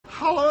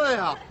Hello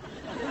there,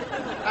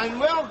 and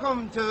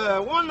welcome to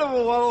the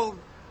wonderful world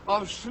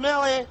of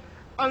smelly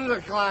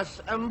underclass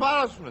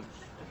embarrassments.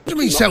 What do you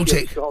mean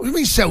Celtic? What do you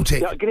mean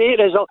Celtic? Yeah, great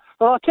result.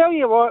 Well, I'll tell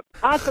you what,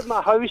 I put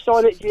my house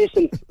on it,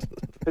 Jason.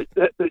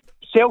 the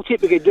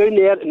Celtic would go down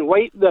there and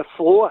wipe their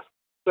floor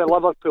for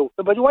Liverpool.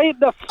 They would wipe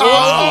their floor.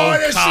 Oh,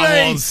 honestly. Come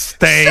on,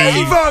 Steve.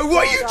 Steve-O,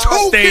 what are you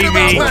talking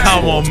about, man?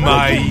 Come on,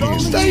 mate.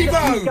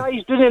 Steve-O. You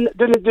guys doing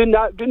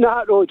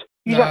that road.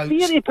 He's a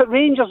fear to put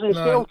Rangers and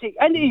Celtic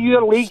into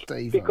your league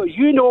because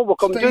you know we'll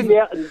come down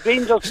there and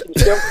Rangers and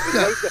Celtic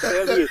will wipe the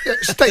fairways.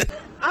 Steve.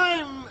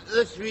 I'm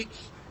this week's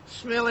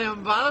smelly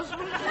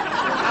embarrassment, and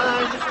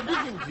I'm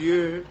speaking to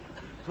you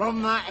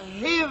from that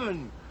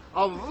haven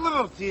of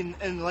libertine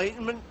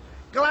enlightenment,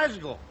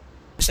 Glasgow.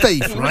 Steve,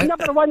 right? You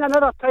never won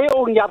another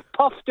title and you're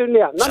puffed down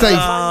there.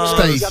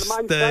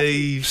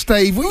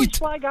 Steve, what you...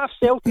 Flag off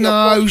Celtic.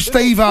 No,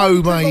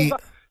 Steve-O, mate.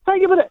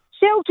 Think about it.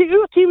 Celtic,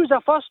 your team was the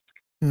first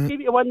team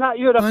to win that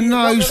Europe. I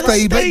know,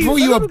 Steve, but before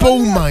you were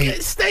born,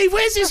 mate. Steve,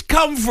 where's this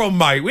come from,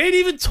 mate? We ain't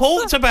even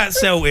talked about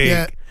Celtic.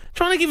 Yeah.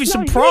 Trying to give you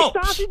some You props.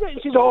 started it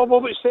and said, oh,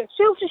 well, it's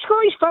Celtic,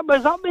 Scottish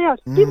football's up there.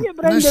 Give it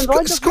Brendan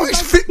Rodgers.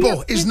 Scottish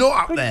football is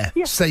not up there,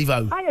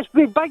 Steve-O. Aye, it's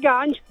with Big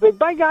Ange. With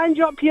Big Ange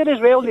up here as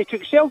well. They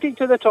took Celtic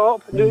to the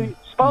top. Now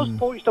Spurs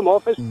poached them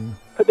off us.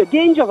 But the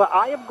danger that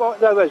I have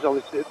got now is, or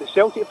the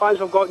Celtic fans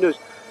have got now, is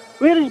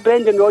where is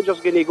Brendan Rodgers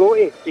going to go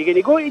to? Is he going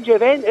to go to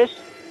Juventus?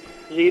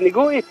 Is he going to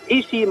go to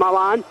AC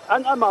Milan,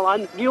 Inter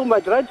Milan, Real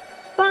Madrid?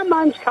 That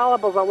man's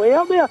caliber's away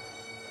up there.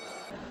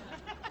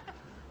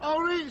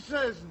 All right,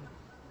 citizen.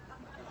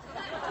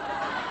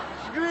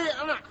 It's great,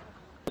 isn't it?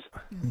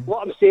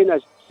 What I'm saying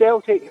is,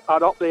 Celtic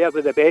are up there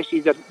with the best.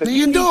 No,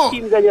 you're not.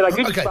 Teams in, you're a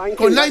good Okay, spanking.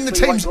 go on, name the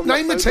teams. Like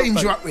Name the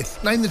teams you're up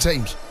with. Name the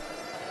teams.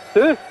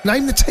 Who?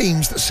 Name the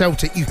teams that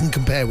Celtic you can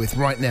compare with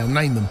right now.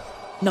 Name them.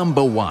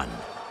 Number 1.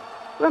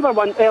 Number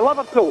 1,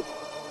 Liverpool.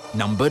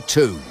 Number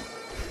 2.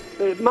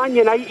 Man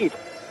United.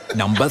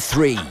 Number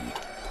 3.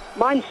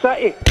 Man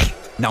City.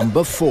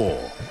 Number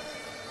 4.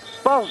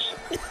 Spurs.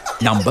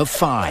 Number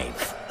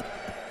 5.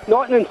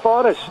 Nottingham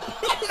Forest.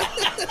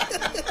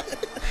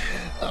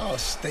 Oh,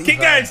 Steve. Keep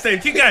going,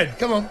 Steve. Keep going.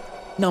 Come on.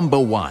 Number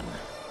 1.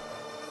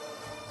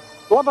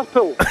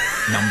 Liverpool.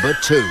 Number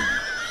 2.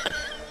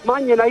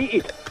 Man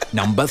United.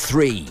 Number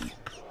 3.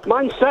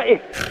 Man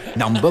City.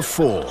 Number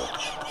 4.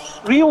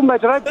 Real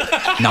Madrid.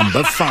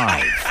 Number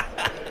 5.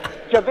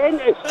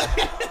 Juventus.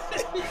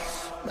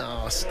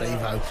 Oh,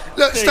 Steve-O.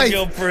 Look, Steve, Steve.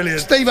 you're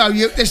brilliant. Steve-O,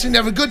 listen, you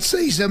have a good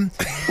season.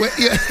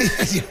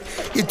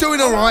 You're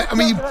doing all right. I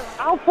mean,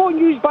 I'll phone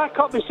you back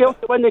up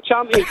myself to win the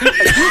Champions League.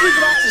 And you would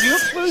rather you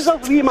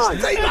losers, wee man.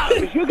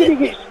 Because you're going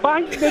to get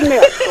spanked in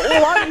there. The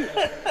whole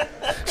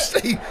lot.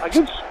 Steve. A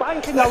good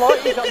spanking the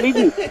lot is at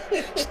meeting.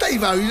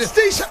 Steve-O,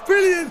 Steve's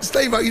brilliant.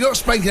 Steve-O, you're not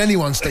spanking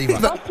anyone, Steve-O.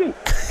 Nothing.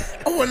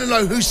 I want to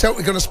know who's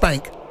Celtic going to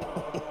spank.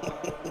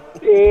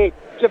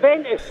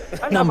 Juventus.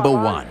 Number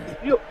 1.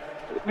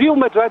 Real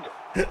Madrid.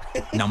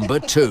 Number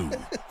 2.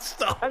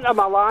 Inter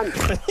Milan.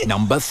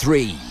 Number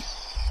 3.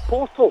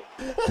 Porto.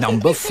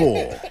 Number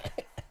 4.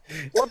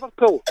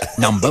 Liverpool.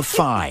 Number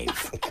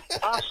 5.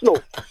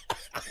 Arsenal.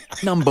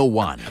 Number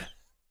 1.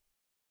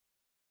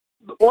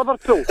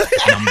 Liverpool.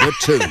 Number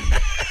 2.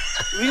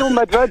 Real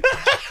Madrid.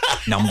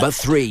 Number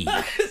 3.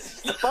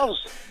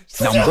 Spurs.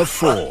 Number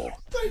 4.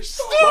 Man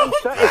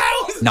City.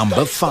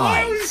 Number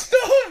 5.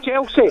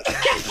 Chelsea.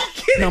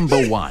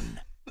 Number 1.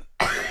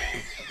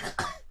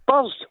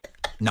 Spurs.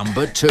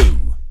 Number 2.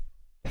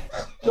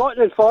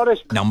 Nottingham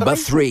Forest. Number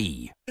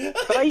 3.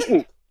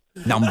 Brighton.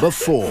 Number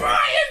 4.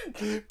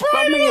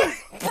 Birmingham.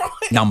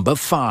 Number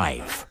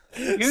 5.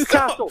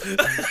 Newcastle.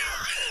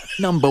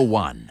 Number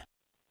 1.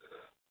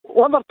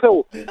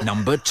 Liverpool.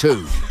 Number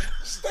 2.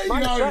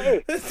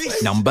 Man City.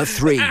 Number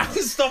 3.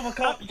 Stop, I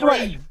can't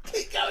Ipswich.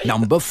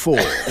 Number 4.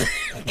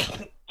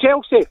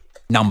 Chelsea.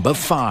 Number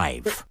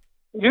 5.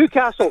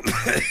 Newcastle.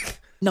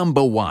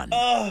 Number 1.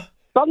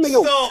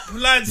 Birmingham. Stop,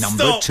 lads,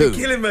 Number stop. 2. You're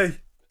killing me.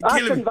 You're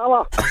killing Aston me.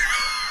 Villa.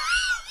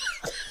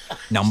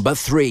 Number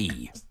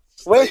 3.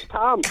 West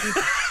Ham.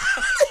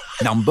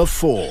 Number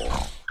 4.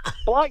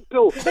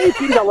 Blackpool.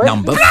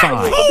 Number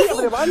 5.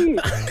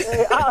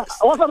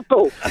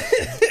 Liverpool.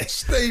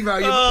 Steve-O,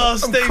 Oh, I'm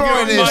Steve,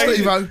 crying you're here, amazing.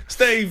 Steve-O.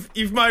 Steve,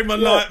 you've made my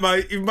night,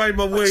 mate. You've made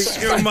my week.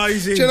 You're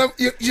amazing. Do you know,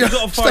 You've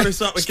got to phone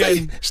us up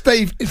again.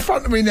 Steve, in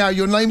front of me now,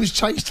 your name has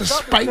changed to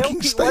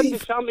Spanking Celtic win the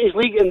Steve. Champions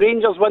League and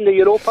Rangers win the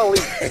Europa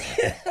League.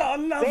 I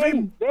love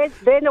him. then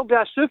there'll be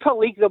a Super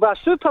League. There'll be a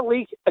Super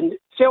League and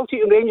Celtic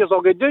and Rangers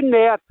will go down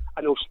there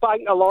and they'll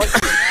spank a lot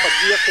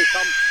for years to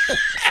come.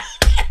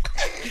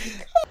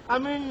 I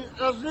mean,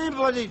 there's no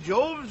bloody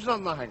jobs or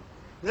nothing.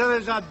 There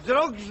is a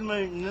drugs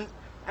mountain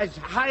as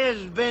high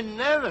as Ben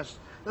Nevis.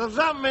 There's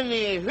that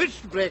many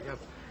housebreakers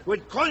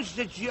would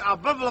constitute a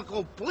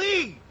biblical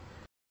plague.